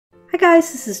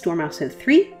guys, this is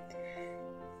Dormouse03,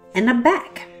 and I'm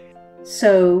back.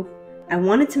 So I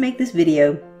wanted to make this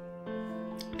video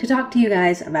to talk to you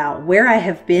guys about where I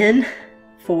have been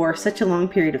for such a long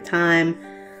period of time,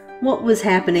 what was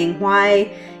happening,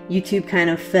 why YouTube kind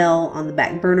of fell on the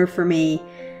back burner for me,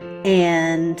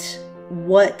 and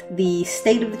what the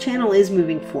state of the channel is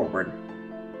moving forward.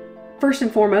 First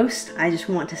and foremost, I just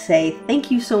want to say thank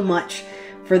you so much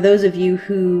for those of you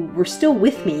who were still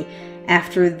with me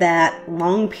after that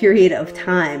long period of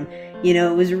time. You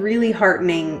know, it was really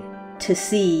heartening to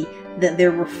see that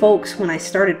there were folks when I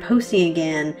started posting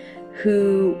again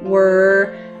who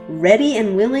were ready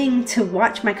and willing to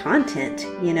watch my content.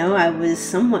 You know, I was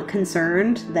somewhat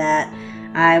concerned that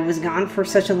I was gone for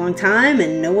such a long time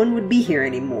and no one would be here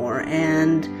anymore,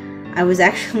 and I was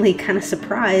actually kind of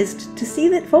surprised to see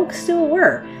that folks still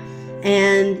were.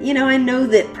 And, you know, I know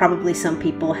that probably some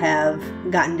people have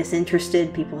gotten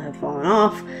disinterested, people have fallen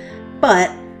off,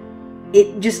 but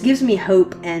it just gives me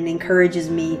hope and encourages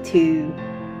me to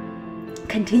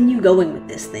continue going with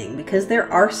this thing, because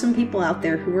there are some people out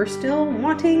there who are still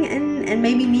wanting and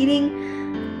maybe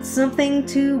needing something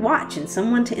to watch and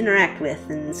someone to interact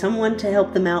with and someone to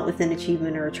help them out with an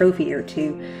achievement or a trophy or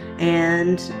two.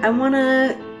 And I want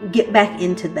to get back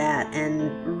into that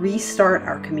and restart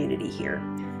our community here.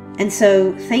 And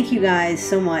so thank you guys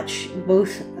so much,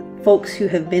 both folks who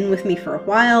have been with me for a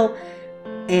while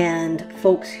and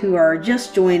folks who are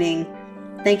just joining.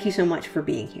 Thank you so much for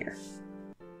being here.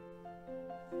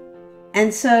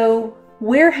 And so,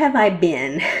 where have I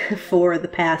been for the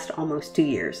past almost 2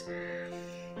 years?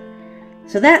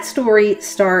 So that story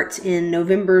starts in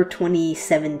November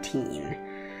 2017.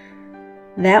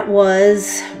 That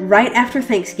was right after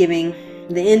Thanksgiving,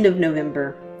 the end of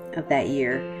November of that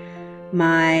year.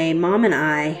 My mom and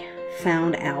I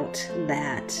found out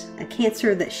that a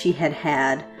cancer that she had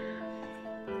had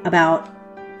about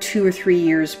 2 or 3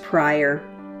 years prior,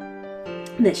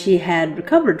 that she had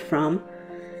recovered from,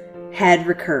 had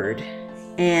recurred.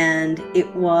 And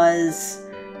it was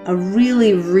a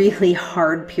really, really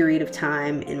hard period of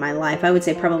time in my life. I would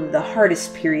say probably the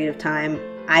hardest period of time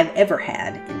I've ever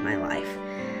had in my life.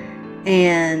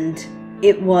 And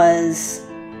it was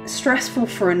stressful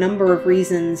for a number of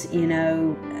reasons. You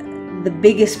know, the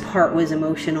biggest part was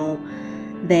emotional.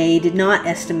 They did not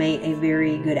estimate a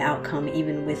very good outcome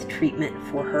even with treatment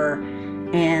for her.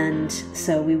 And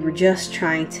so we were just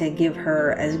trying to give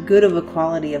her as good of a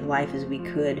quality of life as we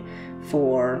could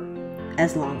for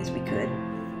as long as we could.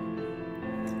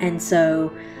 And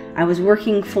so I was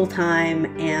working full-time,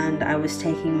 and I was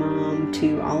taking Mom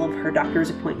to all of her doctor's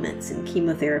appointments and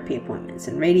chemotherapy appointments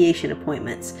and radiation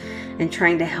appointments, and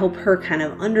trying to help her kind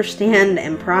of understand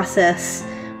and process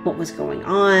what was going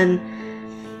on,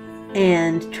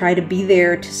 and try to be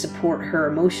there to support her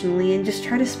emotionally and just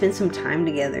try to spend some time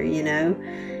together, you know.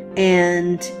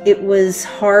 And it was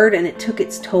hard, and it took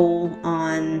its toll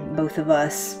on both of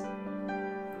us.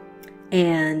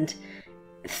 And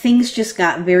things just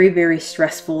got very, very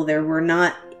stressful. There were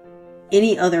not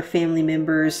any other family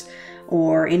members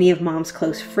or any of Mom's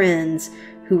close friends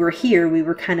who were here. We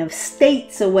were kind of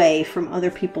states away from other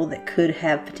people that could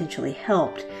have potentially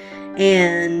helped.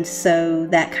 And so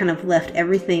that kind of left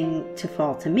everything to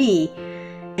fall to me.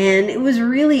 And it was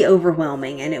really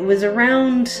overwhelming. And it was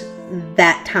around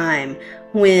that time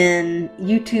when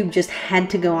YouTube just had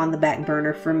to go on the back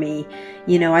burner for me.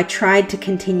 You know, I tried to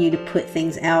continue to put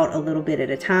things out a little bit at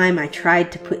a time. I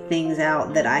tried to put things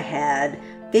out that I had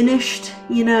finished,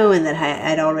 you know, and that I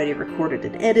had already recorded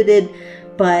and edited,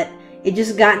 but it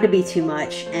just got to be too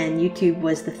much, and YouTube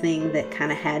was the thing that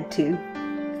kind of had to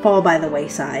fall by the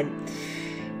wayside.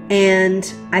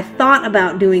 And I thought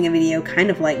about doing a video kind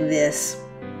of like this,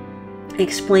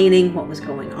 explaining what was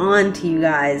going on to you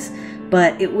guys,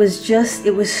 but it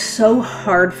was so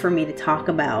hard for me to talk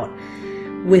about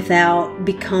without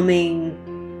becoming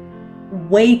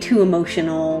way too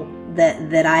emotional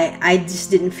that I just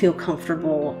didn't feel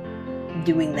comfortable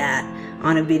doing that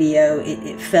on a video.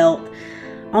 It felt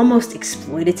almost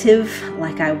exploitative,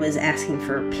 like I was asking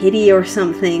for pity or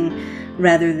something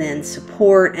rather than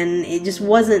support, and it just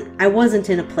I wasn't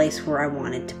in a place where I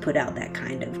wanted to put out that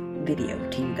kind of video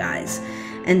to you guys.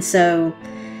 And so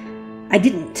I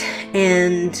didn't,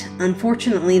 and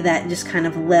unfortunately that just kind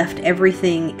of left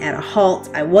everything at a halt.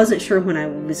 I wasn't sure when I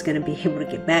was going to be able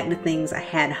to get back to things. I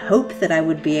had hope that I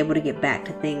would be able to get back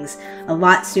to things a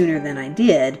lot sooner than I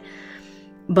did,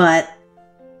 but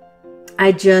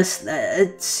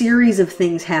a series of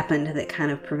things happened that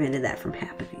kind of prevented that from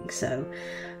happening. So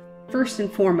first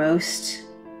and foremost,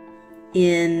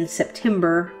 in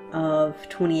September of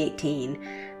 2018,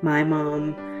 my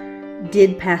mom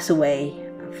did pass away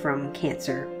from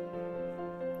cancer.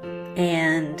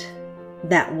 And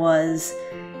that was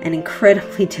an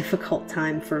incredibly difficult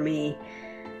time for me.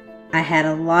 I had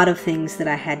a lot of things that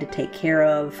I had to take care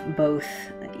of, both,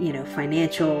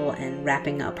 financial and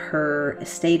wrapping up her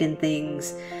estate and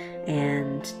things,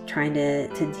 and trying to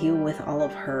deal with all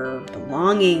of her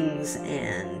belongings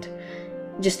and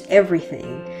just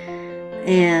everything,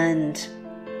 and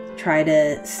try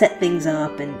to set things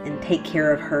up and take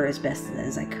care of her as best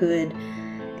as I could.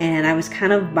 And I was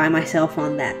kind of by myself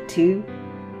on that too.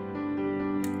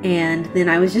 And then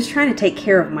I was just trying to take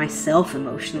care of myself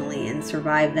emotionally and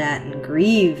survive that and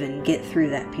grieve and get through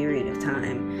that period of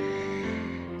time.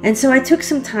 And so I took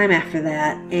some time after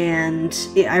that, and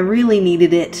I really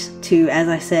needed it to, as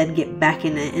I said, get back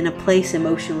in a place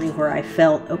emotionally where I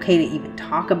felt okay to even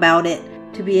talk about it,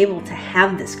 to be able to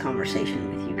have this conversation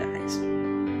with you guys.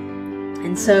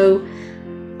 And so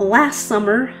last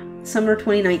summer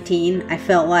 2019, I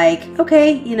felt like,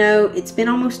 okay, it's been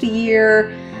almost a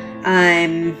year.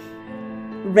 I'm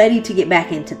ready to get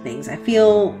back into things. I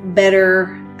feel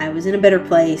better. I was in a better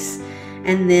place.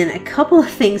 And then a couple of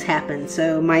things happened.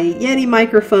 So my Yeti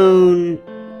microphone,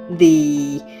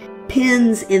 the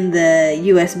pins in the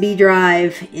USB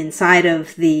drive inside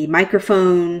of the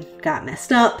microphone got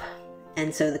messed up.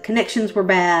 And so the connections were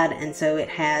bad. And so it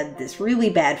had this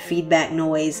really bad feedback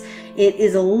noise. It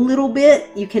is a little bit,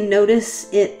 you can notice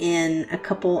it in a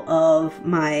couple of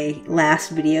my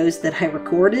last videos that I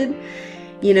recorded.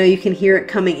 You can hear it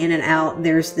coming in and out.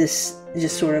 There's this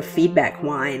just sort of feedback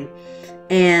whine.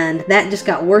 And that just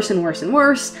got worse and worse and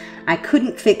worse. I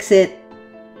couldn't fix it,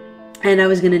 and I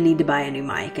was going to need to buy a new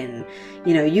mic. And,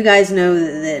 you guys know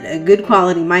that a good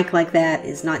quality mic like that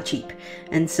is not cheap.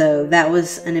 And so that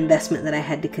was an investment that I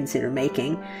had to consider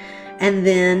making. And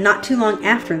then not too long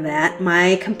after that,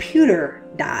 my computer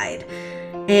died.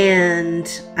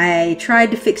 And I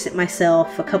tried to fix it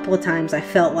myself a couple of times. I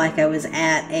felt like I was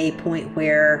at a point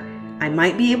where I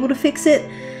might be able to fix it,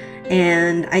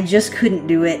 and I just couldn't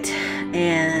do it,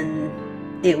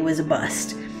 and it was a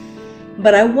bust.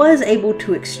 But I was able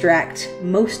to extract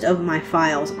most of my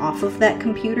files off of that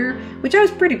computer, which I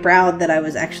was pretty proud that I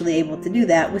was actually able to do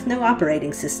that with no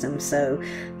operating system. So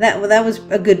that was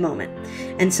a good moment.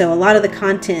 And so a lot of the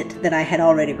content that I had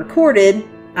already recorded,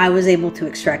 I was able to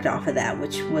extract off of that,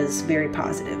 which was very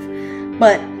positive.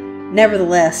 But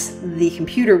nevertheless, the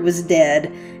computer was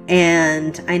dead,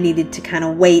 and I needed to kind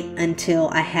of wait until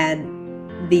I had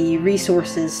the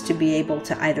resources to be able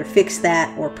to either fix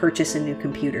that or purchase a new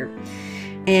computer.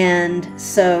 And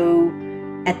so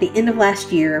at the end of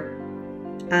last year,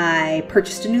 I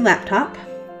purchased a new laptop,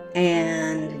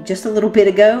 and just a little bit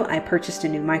ago, I purchased a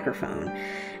new microphone.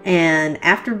 And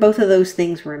after both of those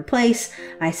things were in place,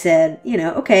 I said,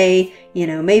 okay,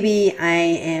 maybe I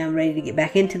am ready to get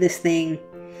back into this thing.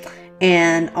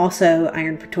 And also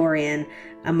Iron Praetorian,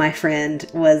 my friend,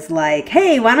 was like,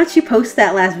 hey, why don't you post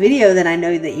that last video that I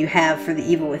know that you have for the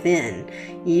Evil Within?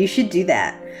 You should do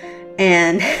that.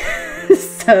 And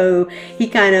so he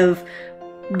kind of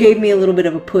gave me a little bit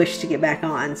of a push to get back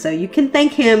on. So you can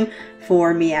thank him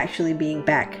for me actually being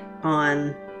back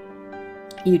on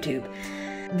YouTube.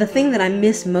 The thing that I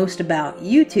miss most about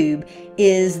YouTube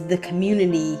is the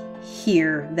community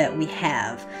here that we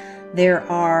have. There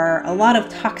are a lot of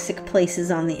toxic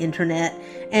places on the internet,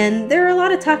 and there are a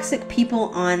lot of toxic people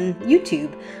on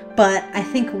YouTube, but I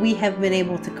think we have been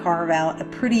able to carve out a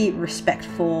pretty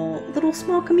respectful little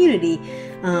small community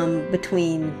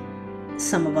between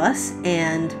some of us,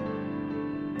 and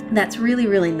that's really,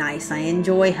 really nice. I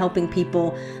enjoy helping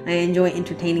people, I enjoy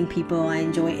entertaining people, I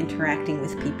enjoy interacting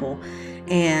with people,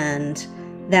 and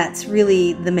that's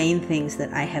really the main things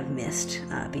that I have missed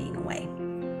being away.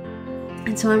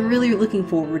 And so I'm really looking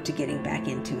forward to getting back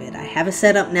into it. I have a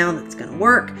setup now that's going to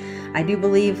work. I do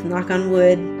believe, knock on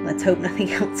wood, let's hope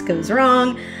nothing else goes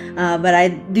wrong, but I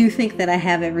do think that I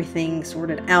have everything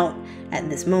sorted out at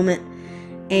this moment,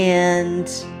 and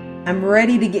I'm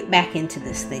ready to get back into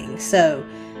this thing. So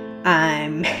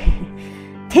I'm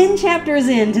 10 chapters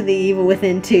into The Evil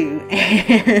Within 2,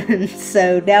 and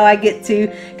so now I get to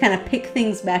kind of pick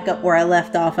things back up where I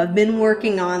left off. I've been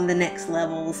working on the next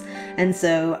levels, and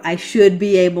so I should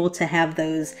be able to have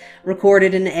those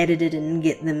recorded and edited and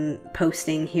get them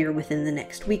posting here within the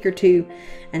next week or two,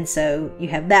 and so you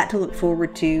have that to look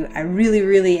forward to. I really,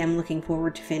 really am looking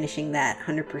forward to finishing that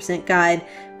 100% guide,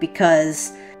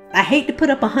 because I hate to put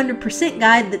up a 100%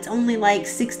 guide that's only like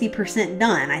 60%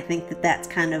 done. I think that that's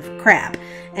kind of crap.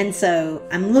 And so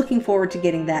I'm looking forward to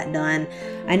getting that done.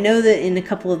 I know that in a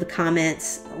couple of the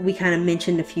comments, we kind of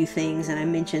mentioned a few things, and I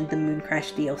mentioned the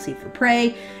Mooncrash DLC for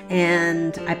Prey,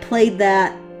 and I played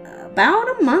that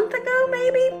about a month ago,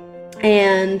 maybe.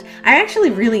 And I actually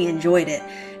really enjoyed it.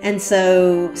 And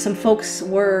so some folks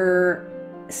were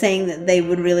saying that they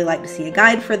would really like to see a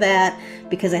guide for that,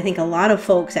 because I think a lot of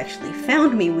folks actually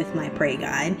found me with my Prey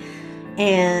guide.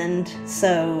 And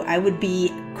so I would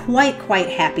be quite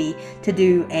happy to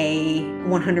do a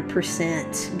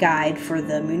 100% guide for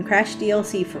the Mooncrash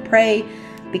DLC for Prey,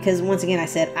 because once again, I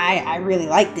said I really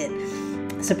liked it.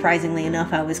 Surprisingly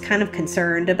enough, I was kind of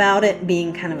concerned about it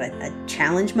being kind of a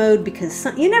challenge mode, because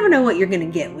you never know what you're going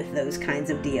to get with those kinds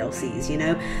of DLCs, you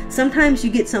know? Sometimes you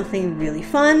get something really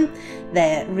fun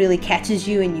that really catches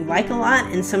you and you like a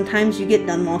lot, and sometimes you get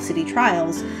Dunwall City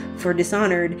Trials for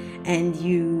Dishonored and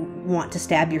you want to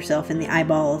stab yourself in the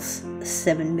eyeballs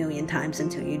 7 million times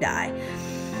until you die.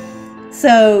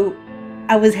 So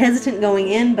I was hesitant going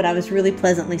in, but I was really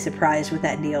pleasantly surprised with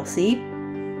that DLC.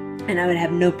 And I would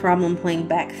have no problem playing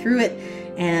back through it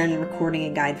and recording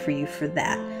a guide for you for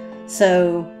that.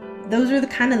 So those are the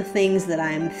kind of things that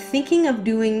I'm thinking of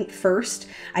doing first.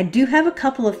 I do have a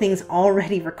couple of things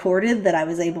already recorded that I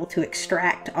was able to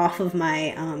extract off of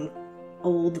my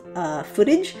old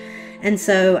footage. And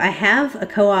so I have a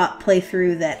co-op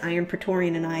playthrough that Iron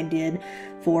Praetorian and I did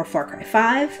for Far Cry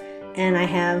 5. And I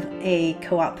have a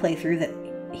co-op playthrough that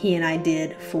he and I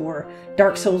did for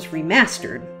Dark Souls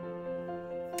Remastered.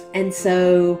 And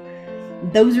so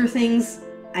those are things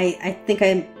I think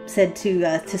I said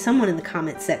to someone in the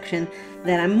comments section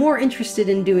that I'm more interested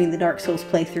in doing the Dark Souls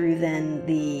playthrough than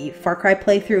the Far Cry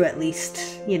playthrough, at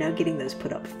least, you know, getting those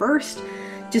put up first.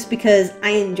 Just because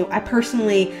I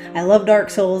love Dark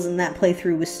Souls and that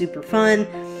playthrough was super fun.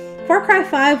 Far Cry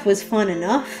 5 was fun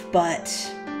enough, but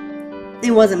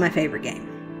it wasn't my favorite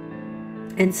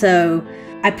game. And so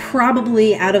I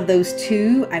probably, out of those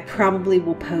two, I probably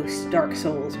will post Dark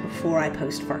Souls before I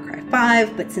post Far Cry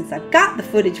 5, but since I've got the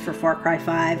footage for Far Cry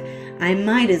 5, I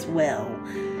might as well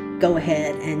go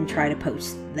ahead and try to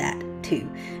post that too.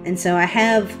 And so I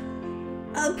have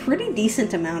a pretty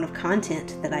decent amount of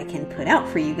content that I can put out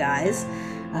for you guys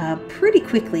pretty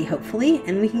quickly, hopefully,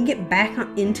 and we can get back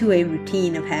into a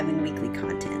routine of having weekly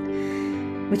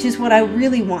content, which is what I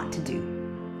really want to do.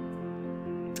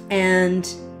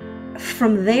 And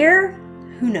from there,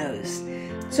 who knows?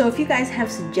 So if you guys have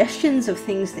suggestions of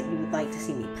things that you would like to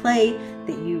see me play,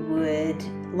 that you would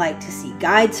like to see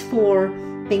guides for,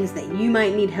 things that you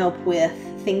might need help with,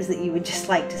 things that you would just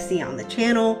like to see on the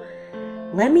channel,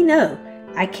 let me know.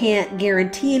 I can't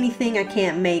guarantee anything. I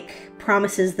can't make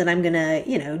promises that I'm gonna,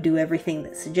 you know, do everything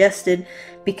that's suggested,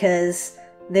 because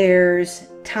there's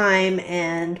time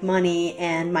and money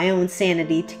and my own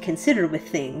sanity to consider with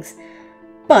things.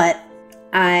 But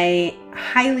I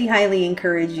highly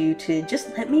encourage you to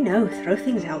just let me know, throw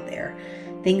things out there,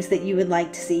 things that you would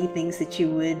like to see, things that you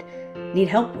would need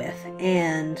help with,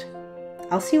 and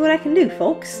I'll see what I can do,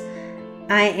 folks.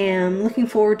 I am looking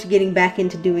forward to getting back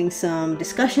into doing some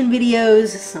discussion videos,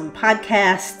 some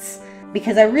podcasts,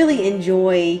 because I really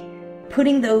enjoy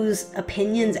putting those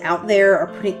opinions out there, or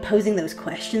posing those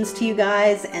questions to you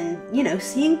guys, and, you know,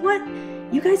 seeing what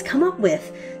you guys come up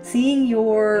with, seeing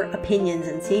your opinions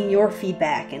and seeing your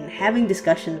feedback and having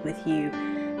discussions with you.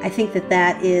 I think that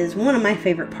that is one of my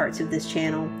favorite parts of this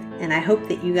channel, and I hope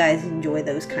that you guys enjoy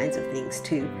those kinds of things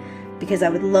too, because I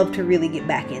would love to really get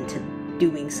back into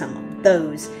doing some of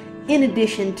those in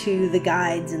addition to the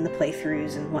guides and the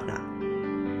playthroughs and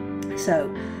whatnot.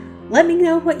 So let me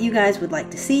know what you guys would like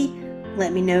to see.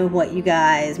 Let me know what you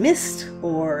guys missed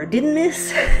or didn't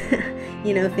miss.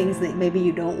 You know, things that maybe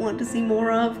you don't want to see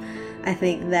more of. I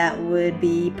think that would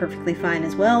be perfectly fine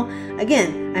as well.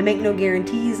 Again, I make no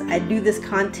guarantees. I do this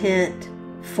content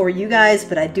for you guys,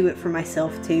 but I do it for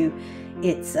myself too.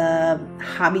 It's a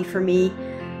hobby for me.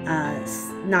 It's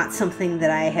not something that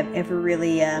I have ever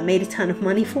really made a ton of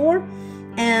money for.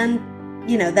 And,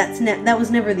 you know, that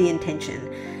was never the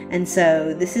intention. And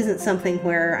so this isn't something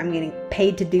where I'm getting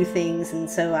paid to do things, and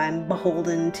so I'm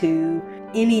beholden to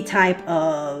any type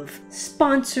of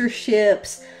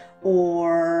sponsorships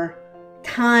or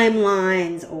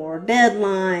timelines or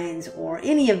deadlines or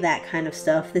any of that kind of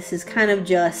stuff. This is kind of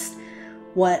just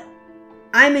what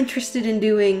I'm interested in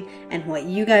doing and what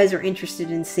you guys are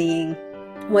interested in seeing,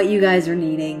 what you guys are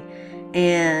needing,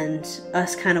 and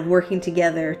us kind of working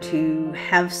together to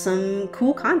have some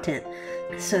cool content.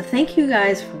 So thank you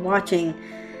guys for watching.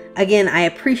 Again, I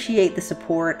appreciate the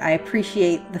support. I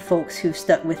appreciate the folks who've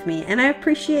stuck with me, and I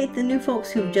appreciate the new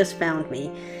folks who've just found me.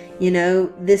 You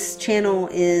know, this channel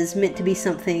is meant to be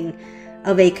something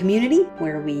of a community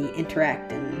where we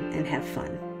interact and have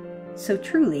fun. So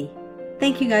truly,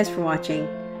 thank you guys for watching,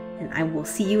 and I will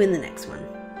see you in the next one.